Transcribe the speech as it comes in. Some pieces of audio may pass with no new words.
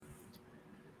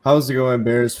How's it going,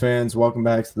 Bears fans? Welcome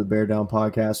back to the Bear Down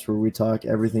podcast, where we talk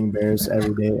everything Bears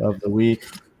every day of the week.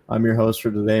 I'm your host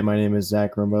for today. My name is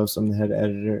Zach Ramos. I'm the head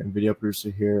editor and video producer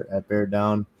here at Bear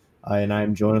Down, and I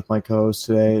am joined with my co-host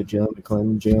today, Jalen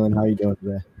McClendon. Jalen, how are you doing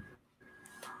today?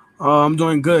 I'm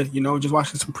doing good. Just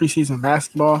watching some preseason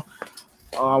basketball.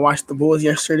 I watched the Bulls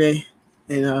yesterday,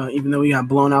 and even though we got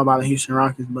blown out by the Houston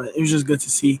Rockets, but it was just good to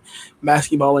see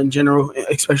basketball in general,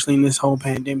 especially in this whole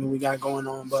pandemic we got going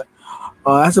on. But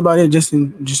that's about it. Just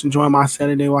enjoying my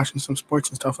Saturday, watching some sports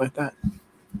and stuff like that.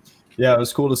 Yeah, it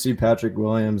was cool to see Patrick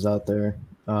Williams out there.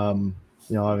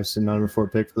 Obviously number 4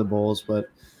 pick for the Bulls, but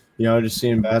just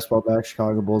seeing basketball back,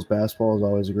 Chicago Bulls basketball is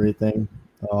always a great thing.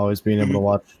 Always being able to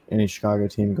watch any Chicago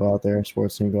team go out there,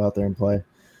 sports team go out there and play.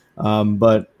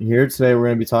 But here today, we're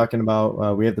going to be talking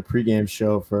about we have the pregame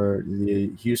show for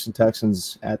the Houston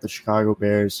Texans at the Chicago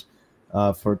Bears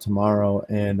for tomorrow.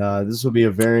 And this will be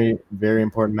a very, very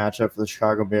important matchup for the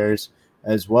Chicago Bears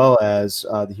as well as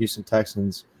the Houston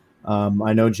Texans.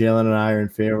 I know Jalen and I are in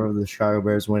favor of the Chicago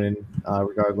Bears winning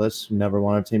regardless. Never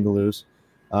want our team to lose.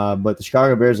 But the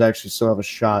Chicago Bears actually still have a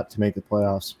shot to make the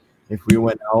playoffs. If we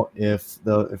win out, if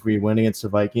we win against the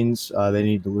Vikings, they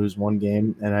need to lose one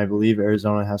game, and I believe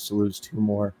Arizona has to lose 2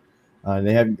 more.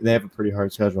 They have a pretty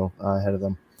hard schedule ahead of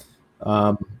them.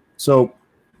 So,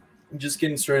 just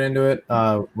getting straight into it,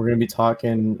 we're going to be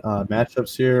talking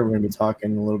matchups here. We're going to be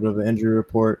talking a little bit of an injury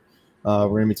report. We're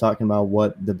going to be talking about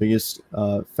what the biggest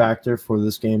factor for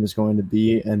this game is going to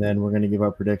be, and then we're going to give our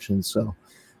predictions. So,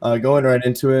 going right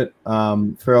into it,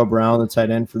 Farrell Brown, the tight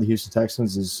end for the Houston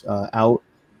Texans, is out.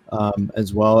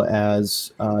 As well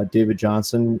as David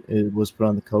Johnson was put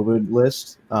on the COVID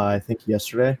list, I think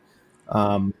yesterday.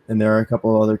 And there are a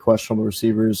couple of other questionable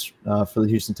receivers for the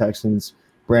Houston Texans.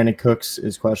 Brandon Cooks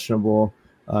is questionable.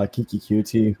 Kiki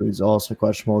Kuti, who is also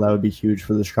questionable. That would be huge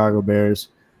for the Chicago Bears.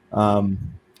 On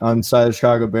the side of the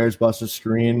Chicago Bears, Buster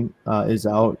Skrine is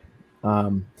out.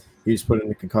 He was put in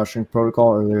the concussion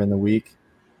protocol earlier in the week.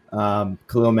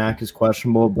 Khalil Mack is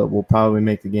questionable, but will probably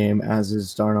make the game, as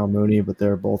is Darnell Mooney, but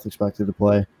they're both expected to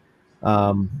play.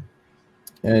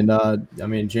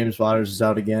 James Waters is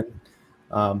out again.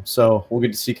 So we'll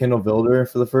get to see Kendall Vilder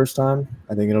for the first time.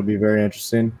 I think it'll be very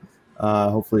interesting.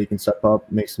 Hopefully he can step up,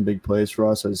 make some big plays for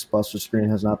us, as Buster Skrine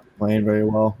has not been playing very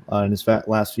well in his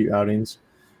last few outings.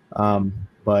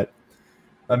 But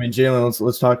Jalen,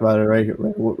 let's talk about it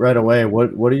right away.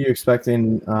 What are you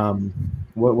expecting?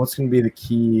 What's going to be the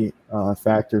key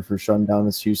factor for shutting down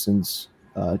this Houston's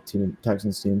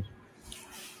Texans team?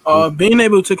 Being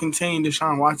able to contain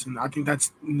Deshaun Watson, I think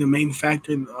that's the main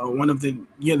factor.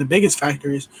 The biggest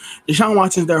factor is Deshaun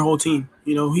Watson's their whole team.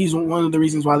 He's one of the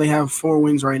reasons why they have 4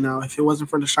 wins right now. If it wasn't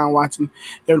for Deshaun Watson,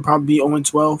 they would probably be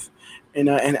 0-12. And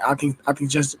I think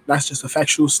that's just a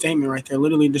factual statement right there.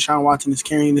 Literally, Deshaun Watson is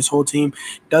carrying this whole team.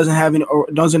 Doesn't have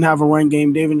a run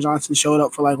game. David Johnson showed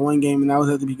up for like 1 game, and that was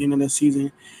at the beginning of the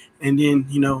season. And then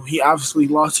he obviously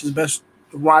lost his best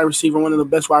wide receiver, one of the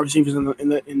best wide receivers in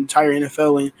the entire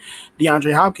NFL, and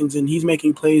DeAndre Hopkins, and he's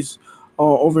making plays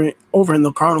over in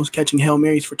the Cardinals, catching Hail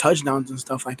Marys for touchdowns and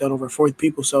stuff like that over 4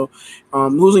 people. So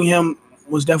losing him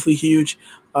was definitely huge.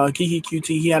 Kiki QT,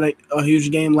 he had a huge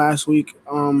game last week.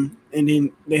 And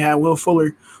then they had Will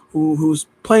Fuller, who's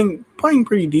playing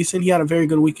pretty decent. He had a very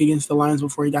good week against the Lions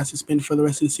before he got suspended for the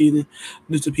rest of the season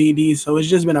due to PEDs. So it's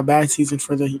just been a bad season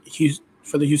for the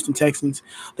Houston Texans.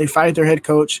 They fired their head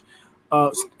coach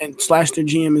and slashed their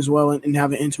GM as well, and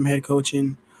have an interim head coach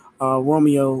in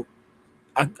Romeo.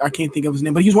 I can't think of his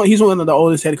name, but he's one of the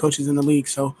oldest head coaches in the league.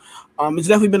 So it's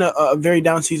definitely been a very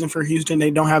down season for Houston.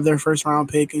 They don't have their first round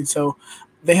pick, and so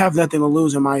they have nothing to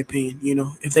lose, in my opinion.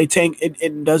 If they tank,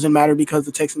 it doesn't matter because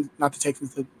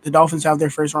the Dolphins have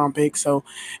their first round pick, so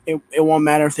it won't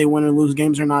matter if they win or lose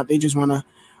games or not. They just want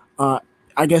to,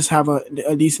 I guess, have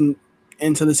a decent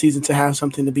end to the season to have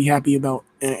something to be happy about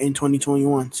in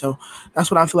 2021. So that's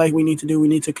what I feel like we need to do. We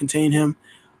need to contain him.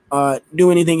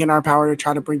 Do anything in our power to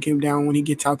try to bring him down when he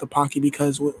gets out the pocket,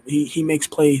 because he makes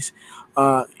plays.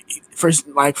 For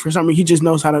some reason, he just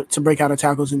knows how to break out of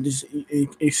tackles and just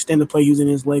extend the play using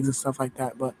his legs and stuff like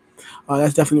that. But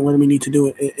that's definitely what we need to do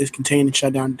is contain and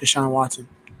shut down Deshaun Watson.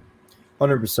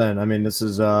 100%. This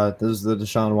is the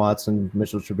Deshaun Watson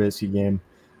Mitchell Trubisky game.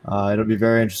 It'll be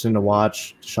very interesting to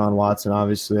watch Deshaun Watson.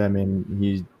 Obviously,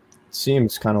 he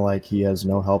seems kind of like he has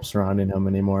no help surrounding him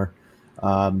anymore.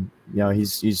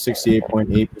 He's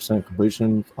 68.8%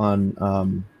 completion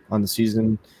on the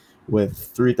season, with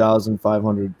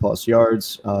 3,500 plus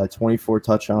yards, 24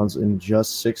 touchdowns, and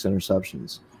just 6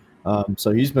 interceptions.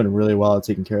 So he's been really well at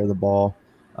taking care of the ball.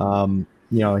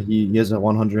 He has a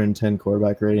 110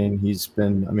 quarterback rating. He's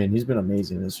been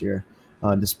amazing this year.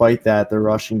 Despite that, their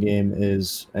rushing game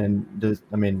is,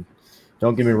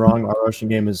 don't get me wrong, our rushing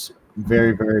game is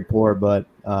very, very poor, but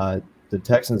the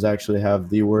Texans actually have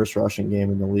the worst rushing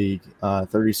game in the league,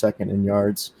 32nd in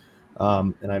yards,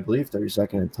 and I believe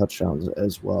 32nd in touchdowns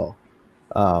as well.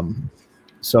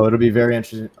 So it'll be very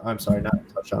interesting. I'm sorry, not in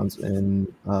touchdowns,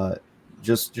 in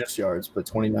just yards, but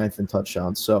 29th in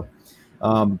touchdowns. So,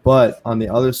 but on the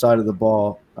other side of the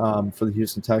ball, for the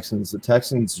Houston Texans, the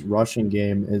Texans' rushing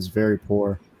game is very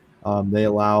poor. They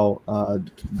allow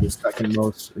the second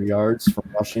most yards from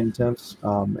rushing attempts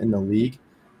in the league,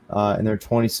 and they're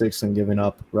 26th in giving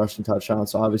up rushing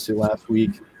touchdowns. So obviously, last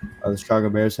week the Chicago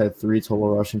Bears had 3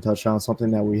 total rushing touchdowns,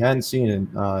 something that we hadn't seen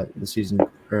in the season,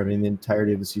 or the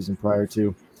entirety of the season prior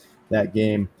to that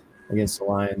game against the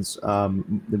Lions.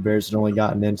 The Bears had only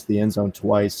gotten into the end zone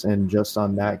twice, and just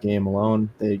on that game alone,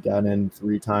 they got in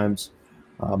 3 times.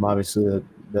 Obviously,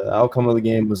 the outcome of the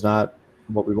game was not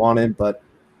what we wanted, but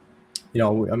we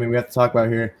have to talk about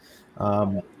here.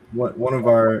 One of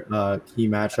our key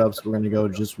matchups, we're going to go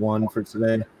just one for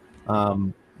today.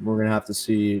 We're going to have to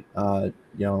see, a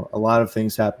lot of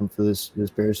things happen for this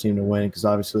Bears team to win, because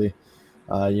obviously,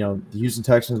 the Houston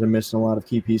Texans are missing a lot of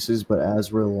key pieces, but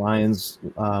as we're the Lions,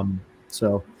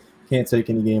 so can't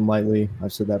take any game lightly.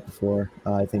 I've said that before.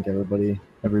 I think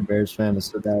every Bears fan has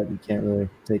said that. You can't really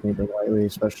take anything lightly,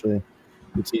 especially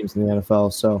the teams in the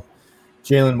NFL. So,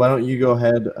 Jalen, why don't you go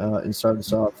ahead and start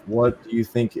us off? What do you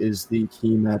think is the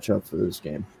key matchup for this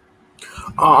game?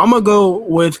 I'm gonna go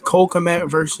with Cole Kmet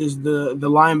versus the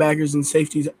linebackers and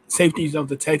safeties of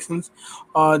the Texans.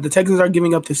 The Texans are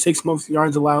giving up the 6th most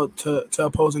yards allowed to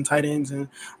opposing tight ends, and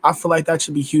I feel like that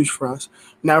should be huge for us.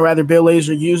 Now, rather Bill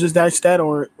Lazor uses that stat,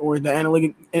 or the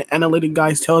analytic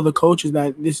guys tell the coaches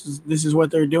that this is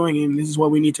what they're doing, and this is what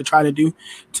we need to try to do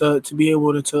to be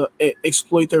able to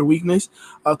exploit their weakness.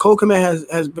 Cole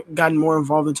Kmet has gotten more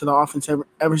involved into the offense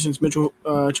ever since Mitchell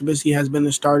Trubisky has been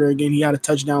the starter. Again, he had a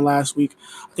touchdown last week.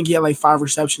 I think he had like 5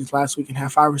 receptions last week and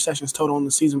had 5 receptions total in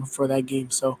the season before that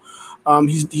game. So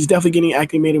he's definitely getting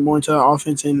acclimated more into the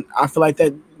offense, and I feel like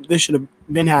that this should have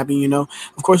been happening. Of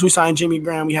course, we signed Jimmy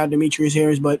Graham. We had Demetrius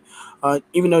Harris, but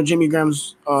even though Jimmy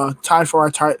Graham's tied for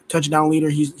our touchdown leader,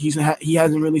 he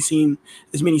hasn't really seen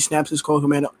as many snaps as Cole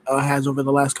Kmet has over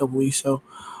the last couple weeks. So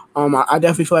I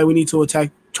definitely feel like we need to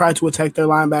try to attack their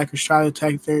linebackers, try to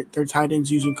attack their tight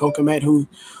ends using Cole Kmet, who's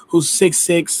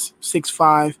 6'6",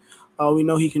 6'5". We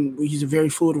know he's a very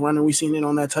fluid runner. We've seen it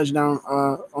on that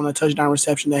touchdown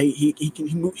reception that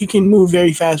he can move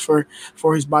very fast for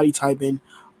his body type. And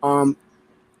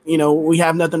we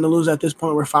have nothing to lose at this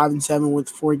point. We're 5-7 with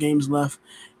 4 games left,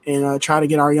 and try to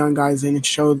get our young guys in and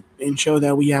show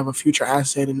that we have a future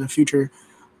asset and a future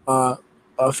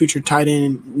tight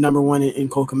end number 1 in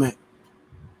Cole Kmet.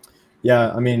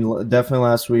 Yeah, definitely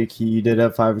last week he did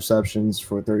have 5 receptions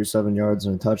for 37 yards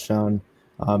and a touchdown.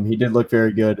 He did look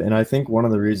very good, and I think one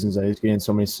of the reasons that he's getting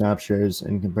so many snap shares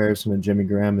in comparison to Jimmy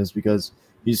Graham is because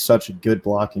he's such a good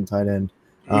blocking tight end.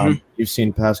 You've seen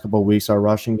the past couple of weeks, our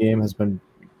rushing game has been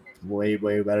way,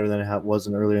 way better than it was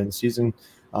earlier in the season,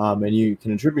 and you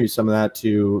can attribute some of that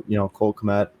to Cole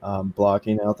Kmet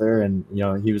blocking out there, and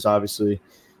he was obviously,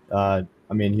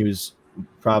 he was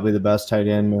probably the best tight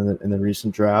end in the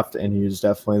recent draft, and he was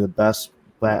definitely the best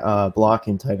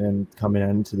blocking tight end coming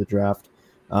into the draft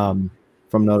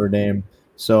from Notre Dame.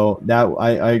 So that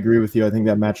I agree with you. I think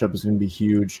that matchup is going to be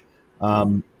huge.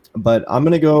 But I'm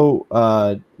going to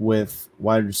go with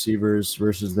wide receivers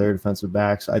versus their defensive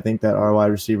backs. I think that our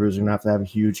wide receivers are going to have a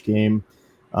huge game.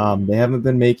 They haven't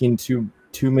been making too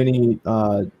many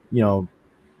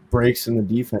breaks in the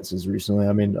defenses recently.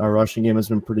 Our rushing game has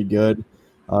been pretty good.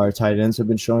 Our tight ends have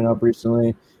been showing up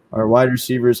recently. Our wide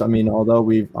receivers, although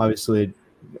we've obviously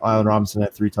Allen Robinson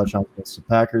had 3 touchdowns against the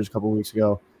Packers a couple of weeks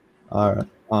ago. But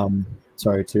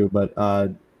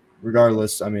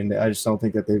regardless, I just don't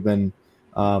think that they've been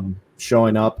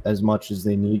showing up as much as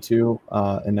they need to,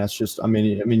 and that's just,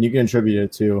 you can attribute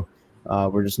it to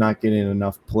we're just not getting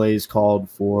enough plays called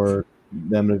for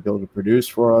them to be able to produce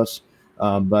for us.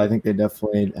 But I think they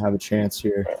definitely have a chance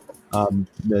here.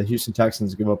 The Houston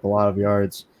Texans give up a lot of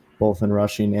yards, both in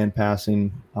rushing and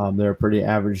passing. They're a pretty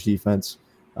average defense.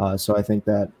 So I think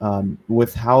that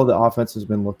with how the offense has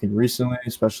been looking recently,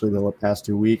 especially the past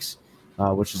 2 weeks,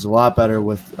 which is a lot better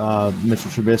with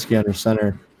Mitchell Trubisky under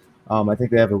center, I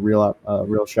think they have a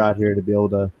real shot here to be able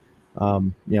to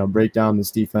break down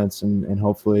this defense and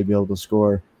hopefully be able to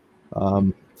score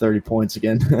 30 points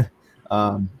again.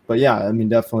 But yeah,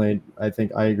 definitely, I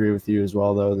think I agree with you as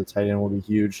well, though. The tight end will be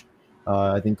huge.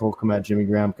 I think Cole Kmet, Jimmy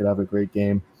Graham could have a great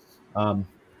game.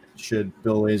 Should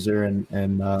Bill Lazor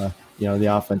and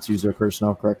the offense use their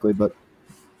personnel correctly. But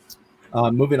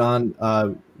Moving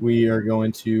on, we are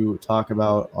going to talk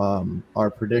about our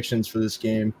predictions for this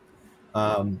game.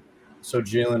 So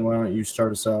Jalen, why don't you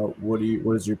start us out? What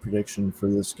is your prediction for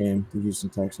this game, the Houston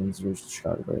Texans versus the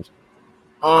Chicago Bears?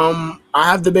 I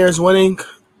have the Bears winning.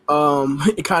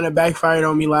 It kind of backfired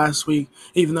on me last week,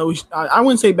 even though I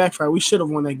wouldn't say backfired. We should have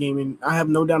won that game, and I have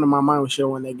no doubt in my mind we should have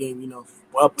won that game.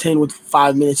 Up 10 with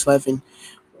 5 minutes left, and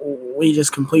we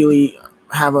just completely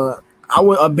have a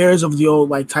Bears of the old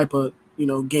like type of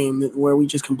game where we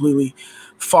just completely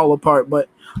fall apart. But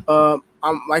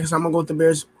like I said, I'm gonna go with the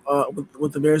Bears.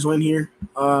 With the Bears win here,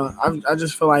 I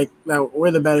just feel like that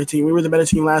we're the better team. We were the better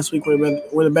team last week. We're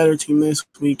the better team this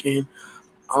week, and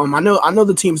I know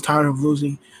the team's tired of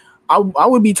losing. I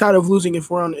would be tired of losing if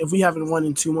we haven't won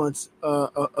in 2 months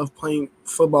of playing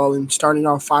football and starting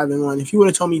off 5-1. If you would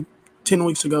have told me 10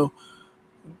 weeks ago,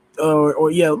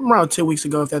 or around 10 weeks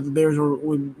ago, if that the Bears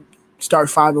would start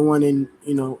 5-1, and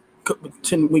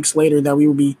 10 weeks later that we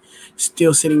would be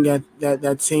still sitting at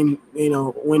that same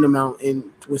win amount and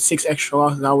with 6 extra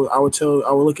losses, I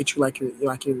would look at you like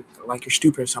you're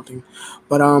stupid or something.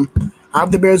 But I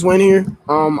have the Bears win here.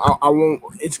 I won't.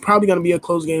 It's probably gonna be a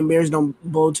close game. Bears don't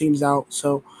blow teams out,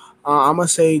 so I'm gonna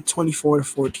say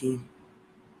 24-14.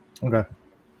 Okay.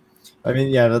 I mean,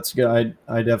 yeah, that's good.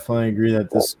 I definitely agree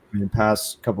that in the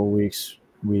past couple of weeks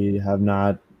we have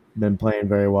not been playing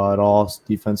very well at all.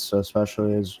 Defense,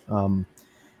 especially, has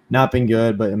not been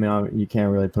good. But I mean, you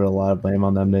can't really put a lot of blame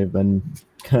on them. They've been,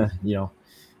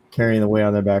 carrying the weight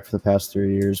on their back for the past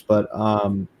 3 years. But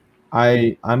I'm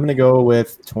going to go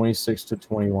with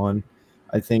 26-21.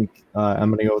 I think I'm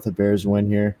going to go with the Bears win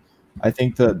here. I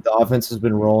think the offense has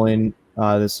been rolling.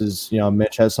 This is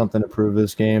Mitch has something to prove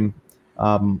this game.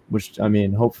 Which I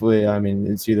mean, hopefully,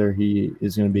 it's either he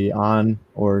is going to be on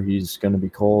or he's going to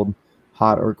be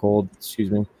hot or cold,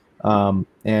 excuse me.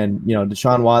 And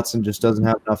Deshaun Watson just doesn't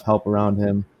have enough help around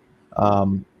him.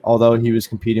 Although he was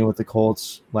competing with the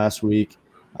Colts last week,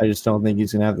 I just don't think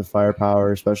he's going to have the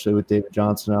firepower, especially with David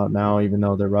Johnson out now, even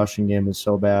though their rushing game is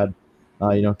so bad.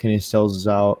 Kenny Stills is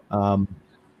out.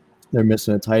 They're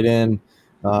missing a tight end.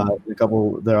 A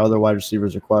couple of their other wide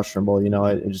receivers are questionable.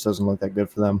 It just doesn't look that good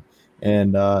for them.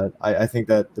 And I think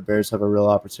that the Bears have a real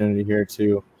opportunity here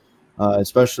too,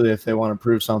 especially if they want to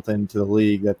prove something to the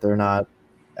league that they're not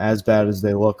as bad as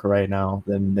they look right now.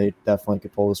 Then they definitely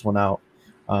could pull this one out.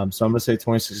 So I'm going to say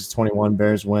 26-21,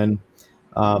 Bears win.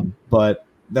 But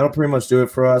that'll pretty much do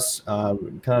it for us.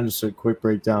 Kind of just a quick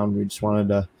breakdown. We just wanted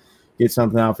to get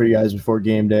something out for you guys before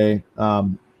game day.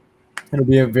 It'll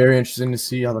be very interesting to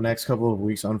see how the next couple of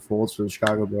weeks unfolds for the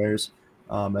Chicago Bears.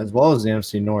 As well as the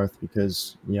NFC North,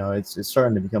 because it's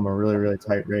starting to become a really, really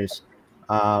tight race.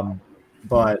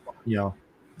 But that'll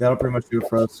pretty much do it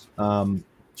for us.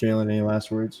 Jalen, any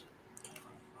last words?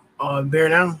 Bear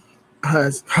down.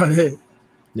 That's about it.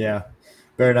 Yeah,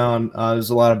 bear down. There's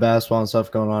a lot of basketball and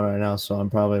stuff going on right now, so I'm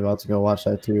probably about to go watch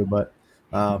that too. But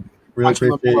really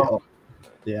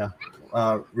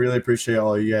appreciate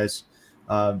all you guys.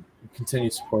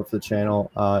 Continued support for the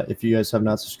channel. If you guys have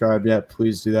not subscribed yet,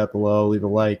 please do that below. Leave a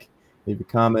like, leave a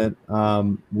comment.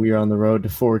 We are on the road to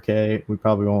 4K. We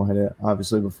probably won't hit it,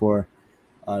 obviously, before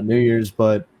New Year's,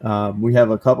 but we have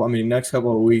next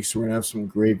couple of weeks, we're going to have some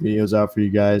great videos out for you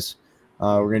guys.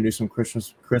 We're going to do some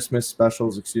Christmas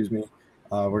specials,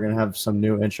 we're going to have some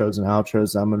new intros and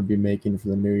outros that I'm going to be making for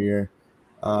the new year.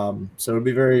 So it'll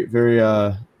be very, very,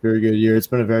 very good year. It's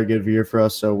been a very good year for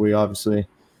us, so we obviously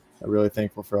are really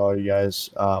thankful for all you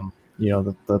guys,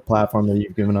 the platform that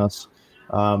you've given us.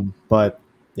 But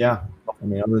yeah,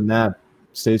 other than that,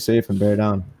 stay safe and bear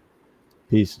down.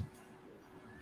 Peace.